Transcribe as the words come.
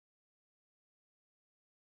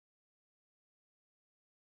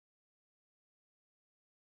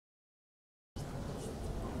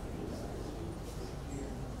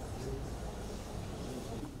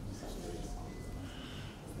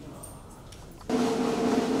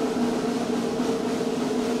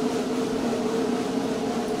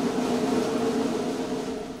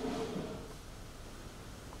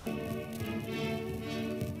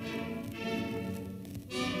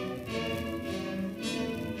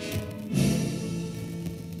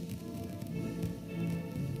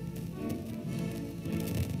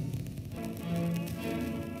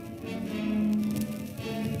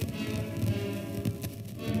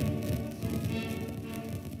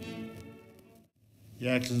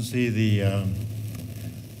Your Excellency, the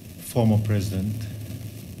former President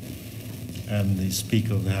and the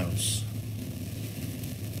Speaker of the House,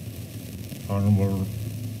 Honorable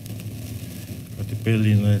Ret'd,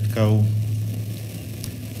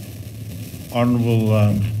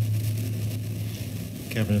 Honorable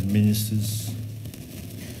Cabinet Ministers,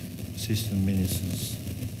 Assistant Ministers,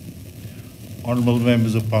 Honorable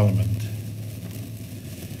Members of Parliament,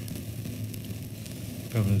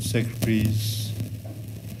 Permanent Secretaries,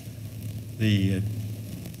 the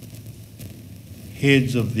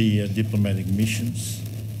heads of the diplomatic missions,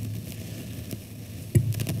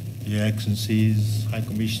 Your Excellencies, High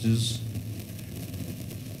Commissioners,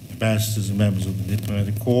 ambassadors and members of the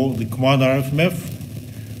diplomatic corps, the Commander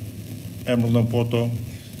RFMF, Admiral Nampoto,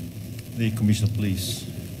 the Commissioner of Police,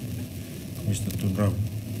 Commissioner Konrote.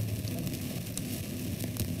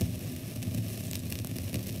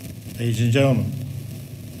 Ladies and gentlemen,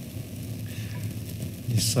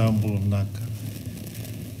 Isambul of Naka,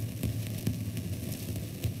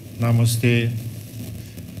 Namaste,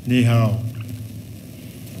 Ni Hao,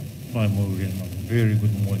 my Maureen, very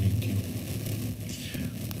good morning to you.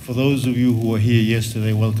 For those of you who were here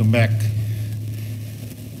yesterday, welcome back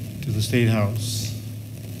to the State House.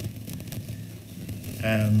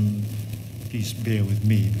 And please bear with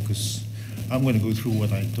me because I'm going to go through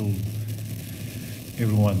what I told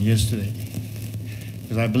everyone yesterday.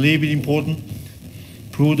 Because I believe it's important,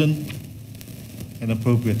 prudent, and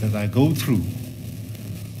appropriate that I go through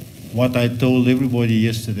what I told everybody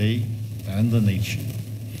yesterday and the nation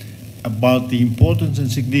about the importance and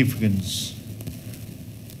significance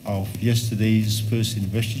of yesterday's first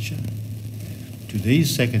investiture,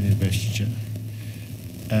 today's second investiture,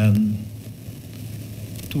 and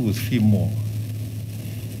 2 or 3 more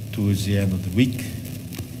towards the end of the week,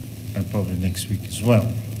 and probably next week as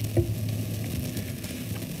well.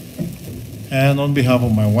 And on behalf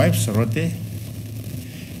of my wife, Konrote,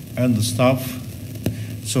 and the staff,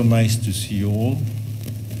 so nice to see you all.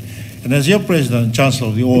 And as your President and Chancellor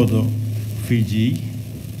of the Order of Fiji,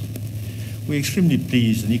 we're extremely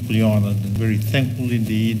pleased and equally honored and very thankful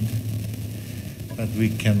indeed that we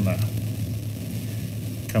can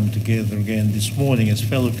come together again this morning as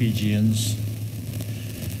fellow Fijians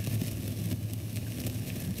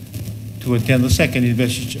to attend the second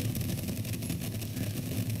investiture,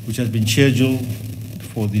 which has been scheduled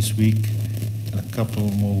for this week and a couple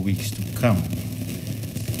more weeks to come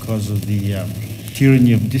because of the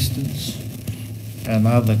tyranny of distance and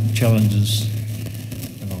other challenges.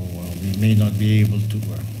 We may not be able to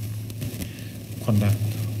conduct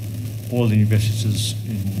all the investitures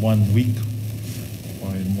in 1 week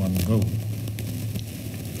or in one go.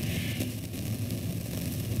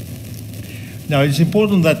 Now, it's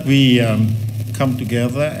important that we come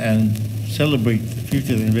together and celebrate the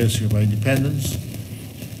 50th anniversary of our independence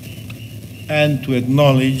and to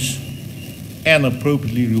acknowledge and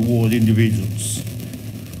appropriately reward individuals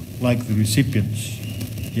like the recipients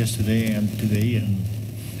yesterday and today and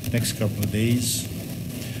next couple of days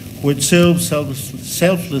who had served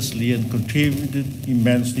selflessly and contributed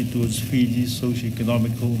immensely towards Fiji's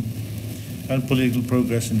socio-economical and political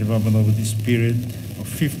progress and development over this period of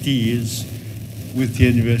 50 years with the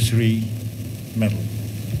anniversary medal.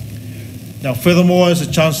 Now, furthermore, as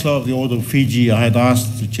the Chancellor of the Order of Fiji, I had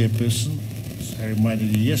asked the chairperson, as I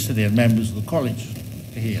reminded you yesterday, and members of the college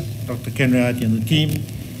here, Dr. Konrote and the team,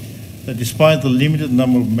 that despite the limited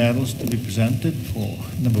number of medals to be presented for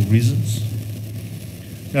a number of reasons,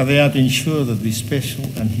 now they are to ensure that the special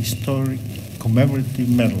and historic commemorative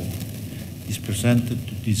medal is presented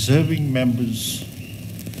to deserving members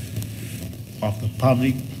of the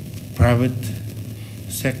public, private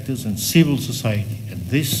sectors, and civil society. And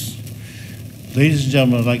this, ladies and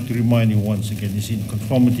gentlemen, I'd like to remind you once again, is in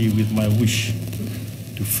conformity with my wish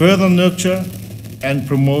to further nurture and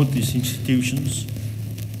promote these institutions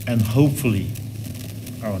and hopefully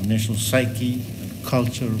our national psyche and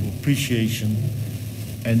culture of appreciation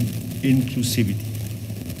and inclusivity.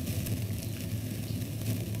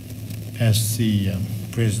 As the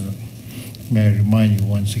President, may I remind you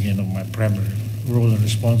once again of my primary role and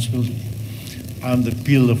responsibility. I'm the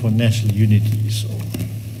pillar for national unity, so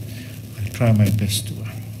I try my best to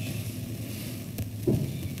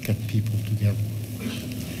get people together.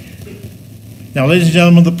 Now, ladies and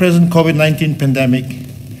gentlemen, the present COVID-19 pandemic,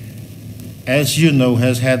 as you know,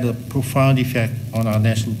 has had a profound effect on our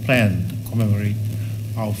national plan to commemorate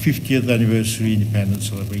our 50th anniversary independence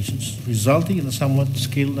celebrations, resulting in a somewhat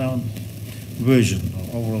scaled-down version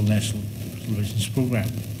of overall national celebrations program,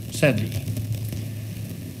 sadly.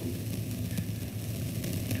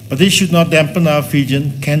 But this should not dampen our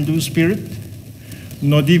Fijian can-do spirit,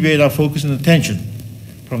 nor deviate our focus and attention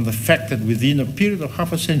from the fact that within a period of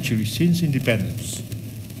half a century since independence,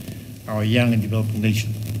 our young and developing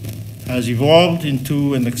nation has evolved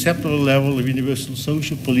into an acceptable level of universal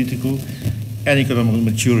social, political, and economic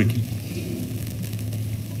maturity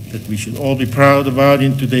that we should all be proud about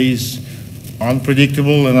in today's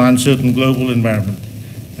unpredictable and uncertain global environment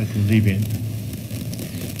that we live in.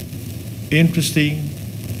 Interesting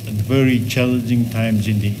and very challenging times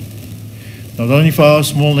indeed, not only for our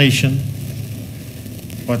small nation,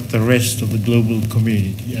 but the rest of the global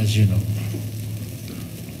community, as you know.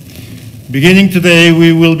 Beginning today,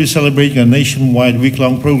 we will be celebrating a nationwide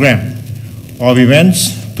week-long program of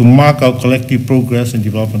events to mark our collective progress and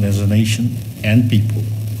development as a nation and people.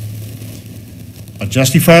 A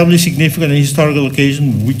justifiably significant and historical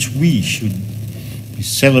occasion which we should be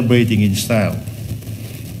celebrating in style,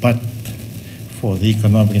 but for the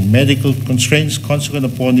economic and medical constraints consequent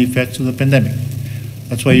upon the effects of the pandemic.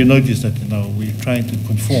 That's why you notice that we're trying to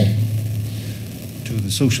conform to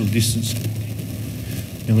the social distancing.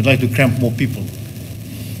 And we'd like to cramp more people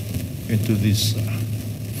into this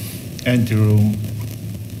anteroom,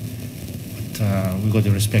 but we've got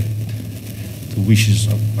to respect the wishes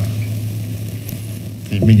of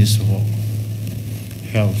the Minister of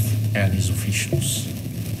Health and his officials.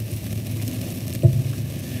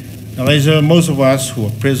 Now, as most of us who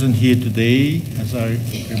are present here today, as I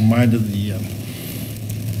reminded the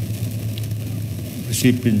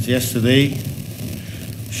recipients yesterday,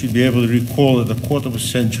 should be able to recall that a quarter of a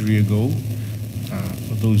century ago,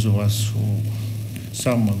 for those of us who,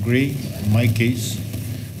 some are gray, in my case,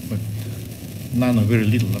 but none are very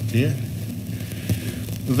little up there,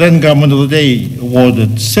 the then government of the day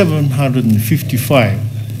awarded 755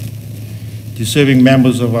 deserving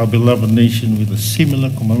members of our beloved nation with a similar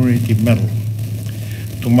commemorative medal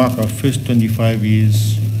to mark our first 25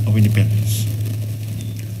 years of independence.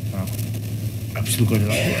 I've still got it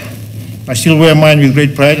up there. I still wear mine with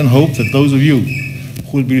great pride and hope that those of you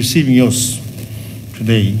who will be receiving yours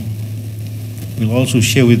today will also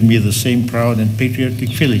share with me the same proud and patriotic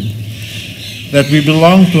feeling that we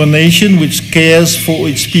belong to a nation which cares for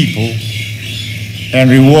its people and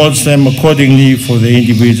rewards them accordingly for their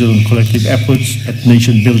individual and collective efforts at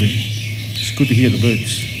nation building. It's good to hear the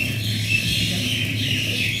birds.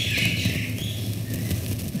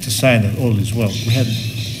 It's a sign that all is well. We had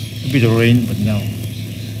a bit of rain, but now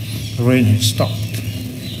the rain has stopped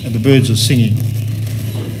and the birds are singing.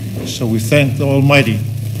 So we thank the Almighty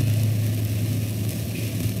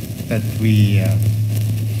that we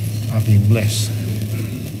are being blessed.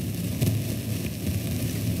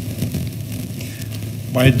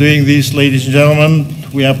 By doing this, ladies and gentlemen,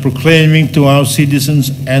 we are proclaiming to our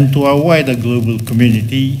citizens and to our wider global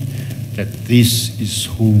community that this is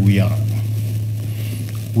who we are.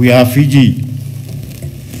 We are Fiji,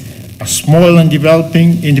 a small and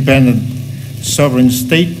developing independent sovereign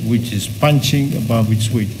state which is punching above its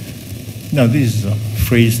weight. Now, this is a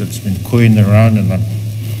phrase that's been coined around, and I'd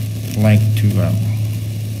like to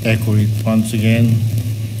echo it once again.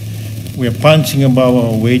 We are punching above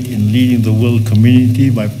our weight in leading the world community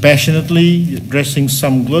by passionately addressing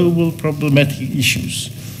some global problematic issues.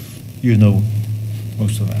 You know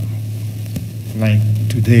most of them, like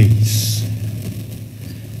today's.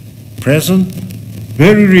 Present,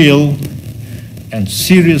 very real, and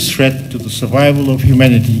serious threat to the survival of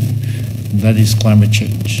humanity, and that is climate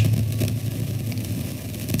change.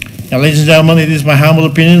 Now, ladies and gentlemen, it is my humble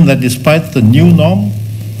opinion that despite the new norm,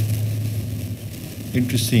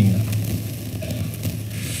 interesting,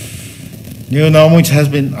 new norm which has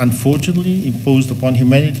been unfortunately imposed upon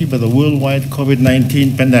humanity by the worldwide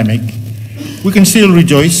COVID-19 pandemic, we can still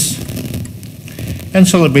rejoice and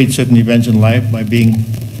celebrate certain events in life by being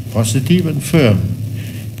positive and firm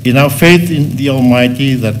in our faith in the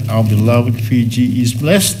Almighty that our beloved Fiji is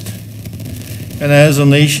blessed, and as a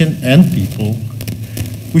nation and people,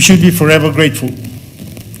 we should be forever grateful,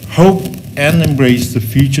 hope and embrace the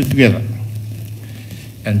future together,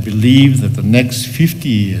 and believe that the next 50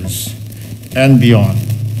 years and beyond,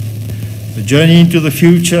 the journey into the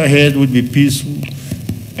future ahead would be peaceful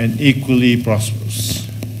and equally prosperous.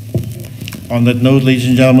 On that note, ladies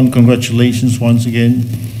and gentlemen, congratulations once again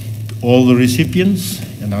to all the recipients,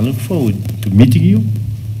 and I look forward to meeting you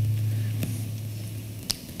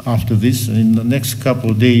after this and in the next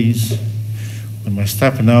couple of days when my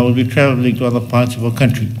staff and I will be traveling to other parts of our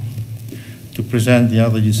country to present the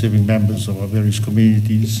other deserving members of our various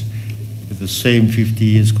communities with the same 50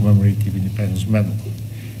 years commemorative independence medal.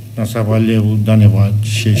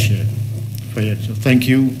 Thank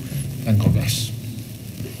you and God bless.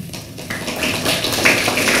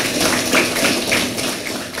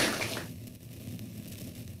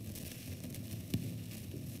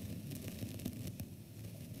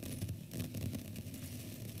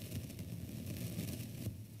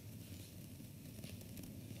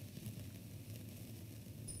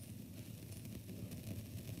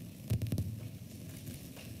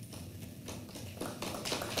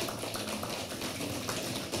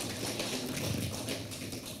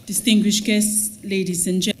 Distinguished guests, ladies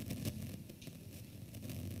and gentlemen.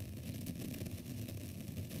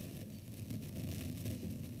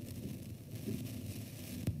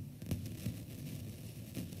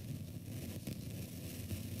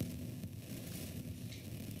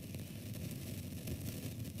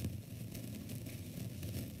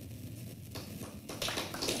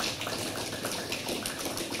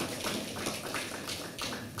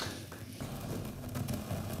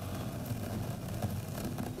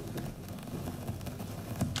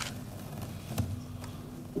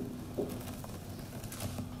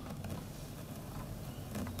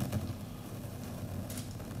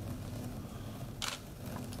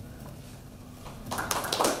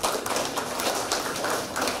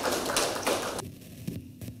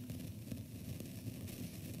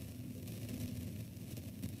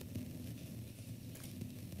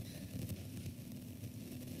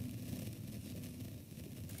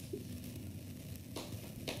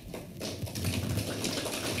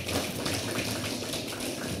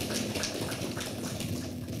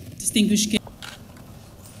 Distinguished guests.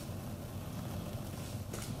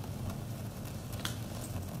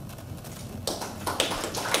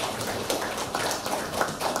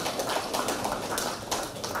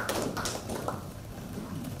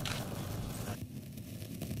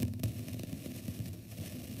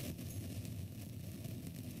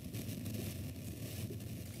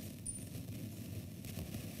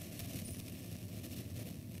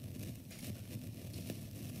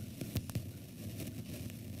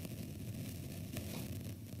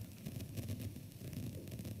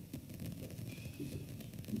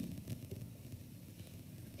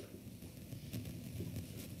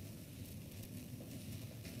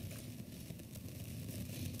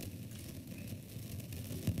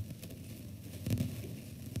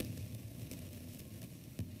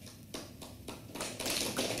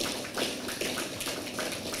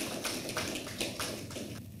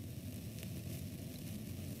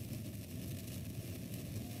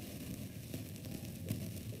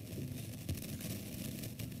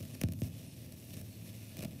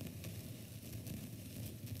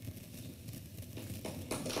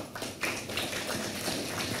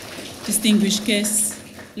 Distinguished guests,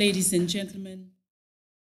 ladies and gentlemen.